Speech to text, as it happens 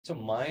So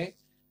my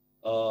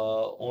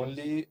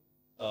only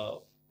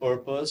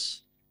purpose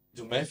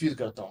जो मैं feel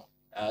करता हूँ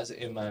as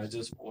a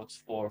manager sports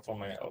for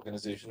my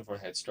organization for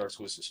Head Start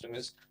school system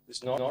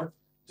is not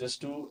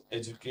just to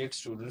educate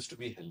students to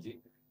be healthy,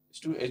 is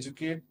to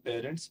educate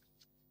parents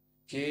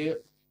कि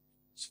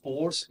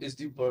sports is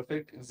the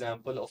perfect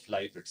example of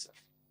life itself.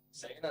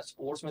 सही है ना?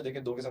 Sports में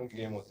देखें दो किस्म के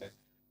game होते हैं.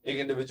 एक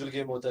इंडिविजुअल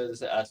गेम होता है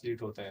जैसे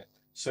एथलीट होते हैं,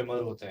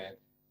 स्विमर होते हैं,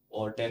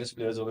 और टेनिस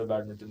प्लेयर्स हो गए,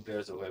 बैडमिंटन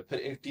प्लेयर्स हो गए. फिर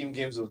एक टीम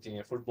गेम्स होती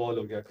हैं, फुटबॉल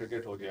हो गया,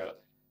 क्रिकेट हो गया,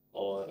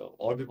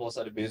 और भी बहुत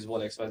सारे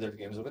बेसबॉल एक्सवाइजेड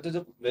गेम्स हो गए. तो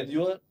जब when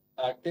you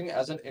are acting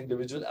as an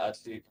individual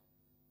athlete,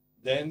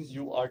 then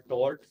you are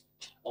taught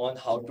on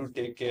how to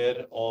take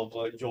care of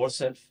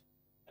yourself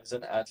as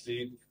an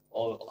athlete,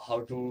 or how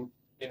to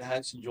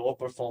enhance your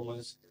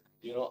performance.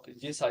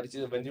 ये सारी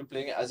चीजें when you're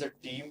playing as a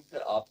team,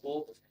 फिर आपको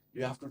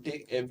you have to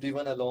take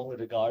everyone along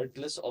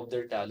regardless of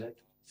their talent.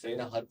 सही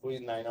ना? हर कोई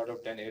 9 out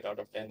of 10, 8 out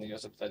of 10 नहीं हो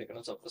सकता, लेकिन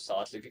उन सबको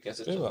साथ लेके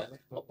कैसे सही चलना बात है.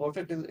 और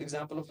perfect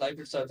example of life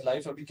itself.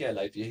 Life अभी क्या है?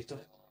 लाइफ यही तो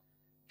है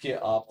कि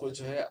आपको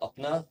जो है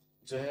अपना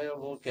जो है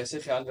वो कैसे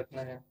ख्याल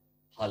रखना है.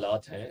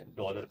 हालात है,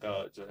 डॉलर का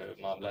जो है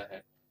मामला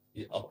है,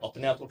 ये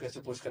अपने आप को कैसे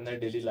पुश करना है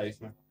डेली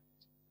लाइफ में,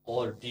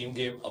 और टीम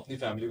गेम अपनी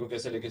फैमिली को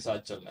कैसे लेके साथ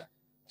चलना है.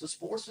 तो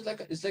sports is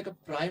like a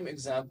prime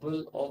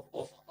example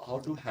of how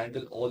to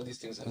handle all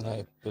these things in है,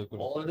 लाइफ. बिल्कुल.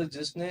 और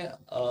जिसने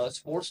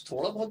स्पोर्ट्स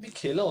थोड़ा बहुत भी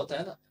खेला होता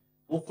है ना,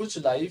 वो कुछ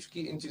लाइफ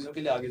की इन चीजों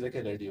के लिए आगे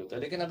जाके रेडी होता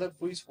है. लेकिन अगर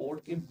कोई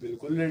स्पोर्ट की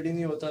बिल्कुल रेडी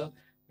नहीं होता,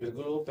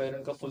 बिल्कुल वो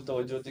पेरेंट का फुल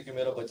तवज्जो होती है कि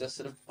मेरा बच्चा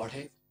सिर्फ पढ़े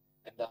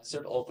एंड दैट्स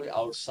इट, और कोई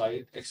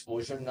आउटसाइड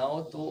एक्सपोजर ना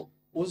हो, तो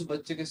उस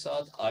बच्चे के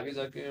साथ आगे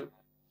जाके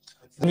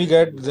Then we very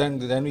get difficult then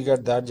होता है. then we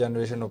get that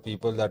generation of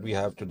people that we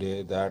have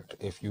today that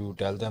if you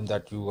tell them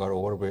that you are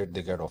overweight,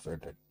 they get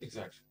offended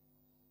Exactly.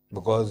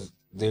 because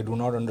they do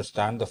not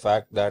understand the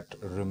fact that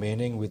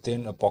remaining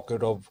within a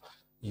pocket of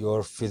your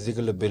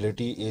physical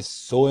ability is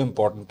so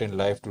important in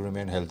life to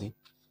remain healthy.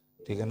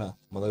 ठीक है ना?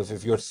 मतलब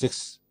if you're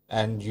 6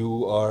 and you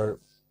are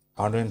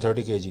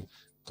 130 kg,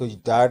 so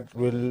that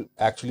will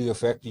actually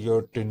affect your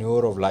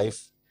tenure of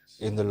life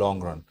in the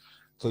long run.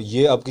 तो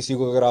ये अब किसी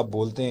को अगर आप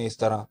बोलते हैं इस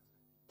तरह,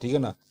 ठीक है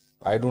ना,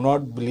 I do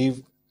not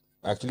believe,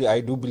 actually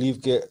I do believe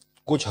कि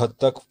कुछ हद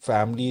तक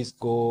फैमिलीज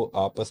को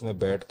आपस में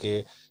बैठ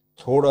के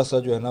थोड़ा सा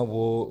जो है ना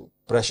वो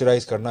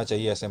प्रेशराइज करना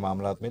चाहिए ऐसे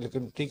मामलात में.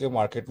 लेकिन ठीक है,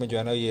 मार्केट में जो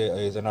है ना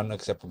ये इज एन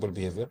अनएक्सेप्टेबल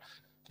बिहेवियर.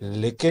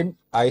 लेकिन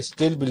I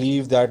still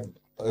believe that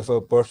if a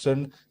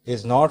person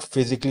is not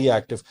physically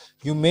active,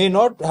 you may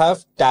not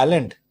have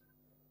talent,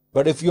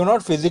 but if you're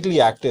not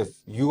physically active,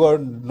 you are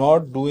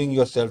not doing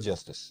yourself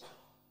justice,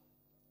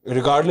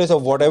 regardless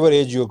of whatever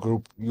age your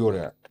group you're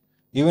at.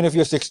 Even if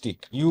you're 60,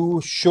 you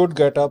should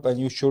get up and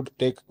you should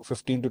take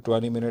 15 to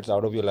 20 minutes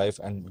out of your life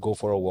and go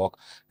for a walk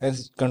and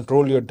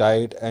control your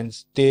diet and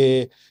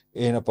stay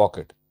in a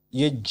pocket.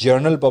 ये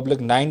general public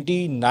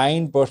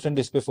 99%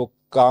 इस पे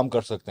काम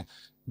कर सकते हैं.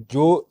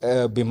 जो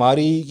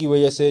बीमारी की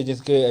वजह से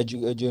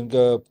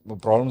जिनका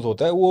प्रॉब्लम्स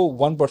होता है वो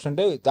 1%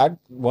 है. दैट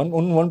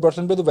उन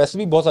 1% पे तो वैसे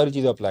भी बहुत सारी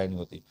चीज़ें अप्लाई नहीं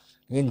होती.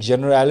 लेकिन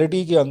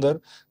जनरलिटी के अंदर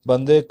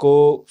बंदे को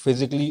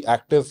फिजिकली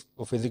एक्टिव,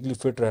 फिजिकली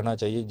फिट रहना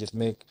चाहिए,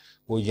 जिसमें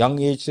वो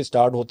यंग एज से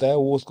स्टार्ट होता है,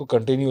 वो उसको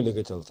कंटिन्यू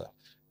लेके चलता है.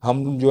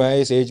 हम जो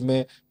है इस एज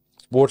में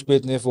स्पोर्ट्स पे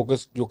इतने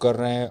फोकस जो कर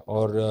रहे हैं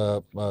और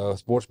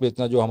स्पोर्ट्स पे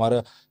इतना जो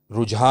हमारा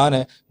रुझान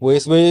है, वो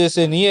इस वजह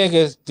से नहीं है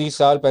कि 30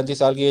 साल 35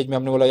 साल की एज में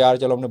हमने बोला यार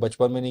चलो हमने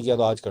बचपन में नहीं किया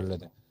तो आज कर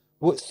लेते हैं.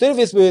 वो सिर्फ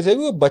इस वजह से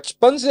कि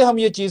बचपन से हम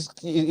ये चीज़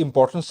की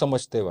इम्पोर्टेंस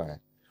समझते हुए हैं.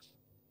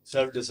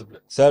 Self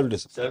discipline. Self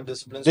discipline. Self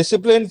discipline.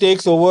 Discipline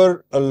takes over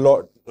a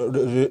lot.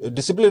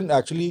 Discipline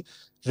actually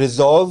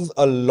resolves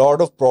a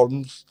lot of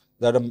problems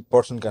that a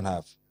person can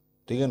have.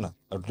 ठीक है ना?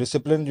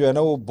 डिसिप्लिन जो है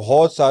ना वो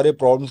बहुत सारे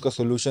प्रॉब्लम्स का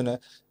सोल्यूशन है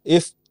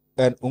if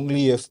and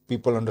only if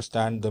people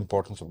understand the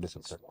importance of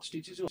discipline. Sports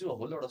teaches you a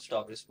whole lot of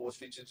stuff.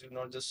 Sports teaches you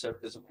not just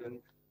self-discipline.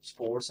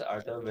 Sports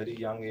at a very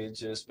young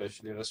age,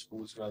 especially अगर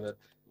schools में अगर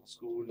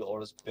school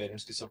और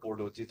parents की support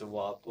होती है, तो वो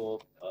आपको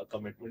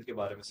कमिटमेंट के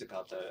बारे में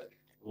सिखाता है,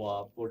 वो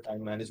आपको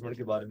टाइम मैनेजमेंट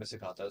के बारे में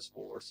सिखाता है.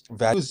 स्पोर्ट्स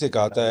वैल्यू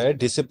सिखाता है,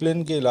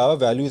 डिसिप्लिन के अलावा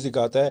वैल्यू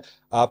सिखाता है,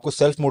 आपको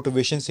सेल्फ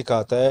मोटिवेशन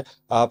सिखाता है,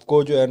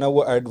 आपको जो है ना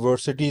वो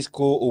एडवर्सिटीज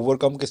को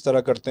ओवरकम किस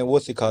तरह करते हैं वो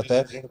सिखाता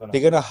है.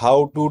 ठीक है ना?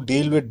 How to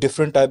deal with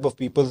different type of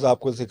peoples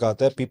आपको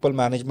सिखाता है, पीपल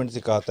मैनेजमेंट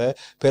सिखाता है,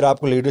 फिर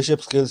आपको लीडरशिप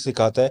स्किल्स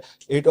सिखाता है.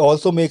 It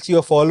also makes you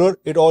a follower,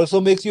 it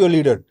also makes you a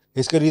leader.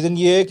 इसका रीजन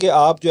ये है कि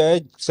आप जो है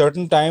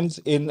certain times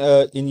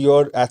in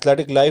your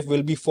athletic life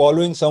will be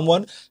following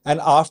someone, and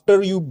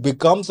after you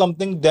become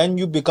something then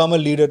you become a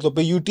leader. तो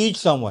फिर you teach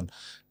someone.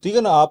 ठीक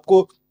है ना?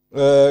 आपको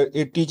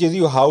it teaches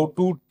you how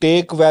to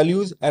take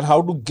values and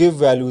how to give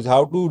values,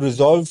 how to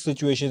resolve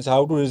situations,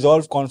 how to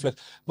resolve conflict.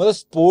 मतलब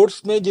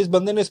sports में जिस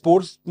बंदे ने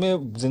स्पोर्ट्स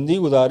में जिंदगी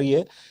गुजारी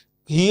है,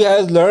 he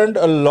has learned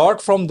a lot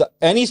from the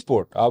any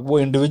sport. आप वो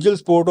इंडिविजुअल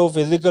स्पोर्ट हो,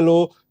 फिजिकल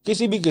हो,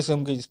 किसी भी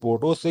किस्म की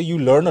स्पोर्ट हो, उससे यू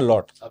लर्न अ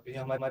लॉट. अभी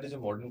हमारे जो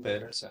मॉडर्न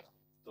पेरेंट्स हैं,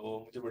 तो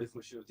मुझे बड़ी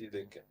खुशी होती है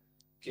देख के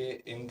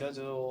कि इनका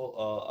जो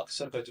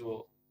अक्सर का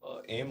जो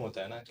एम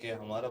होता है ना कि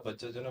हमारा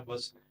बच्चा जो ना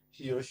बस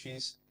he or she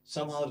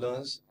somehow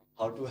learns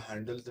how to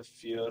handle the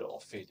fear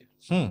of failure.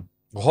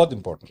 बहुत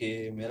इम्पोर्टेंट।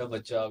 कि मेरा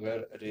बच्चा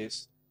अगर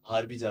रेस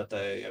हार भी जाता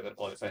है या अगर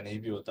क्वालिफाई नहीं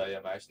भी होता है या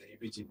मैच नहीं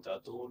भी जीतता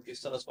तो वो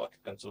किस तरह उसको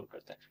कंसोल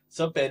करते हैं।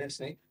 सब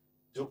पेरेंट्स नहीं,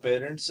 जो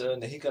पेरेंट्स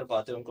नहीं कर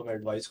पाते उनको मैं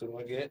एडवाइस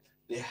करूंगा कि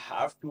they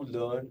have to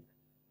learn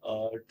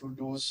to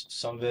lose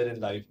somewhere in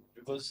life,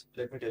 because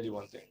let me tell you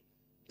one thing,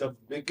 the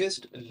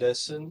biggest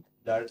lesson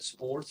that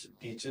sports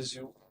teaches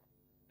you,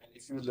 and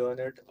if you learn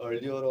it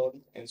earlier on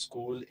in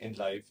school, in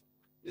life,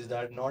 is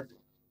that not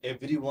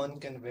everyone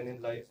can win in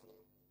life,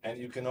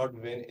 and you cannot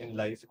win in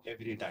life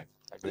every time.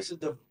 Agreed. This is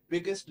the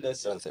biggest Well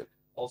lesson said.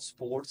 of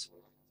sports,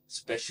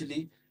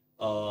 especially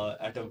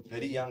at a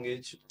very young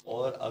age.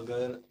 और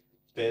अगर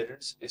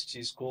parents इस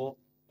चीज को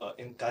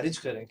encourage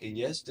करें कि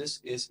yes, this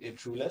is a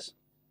true lesson,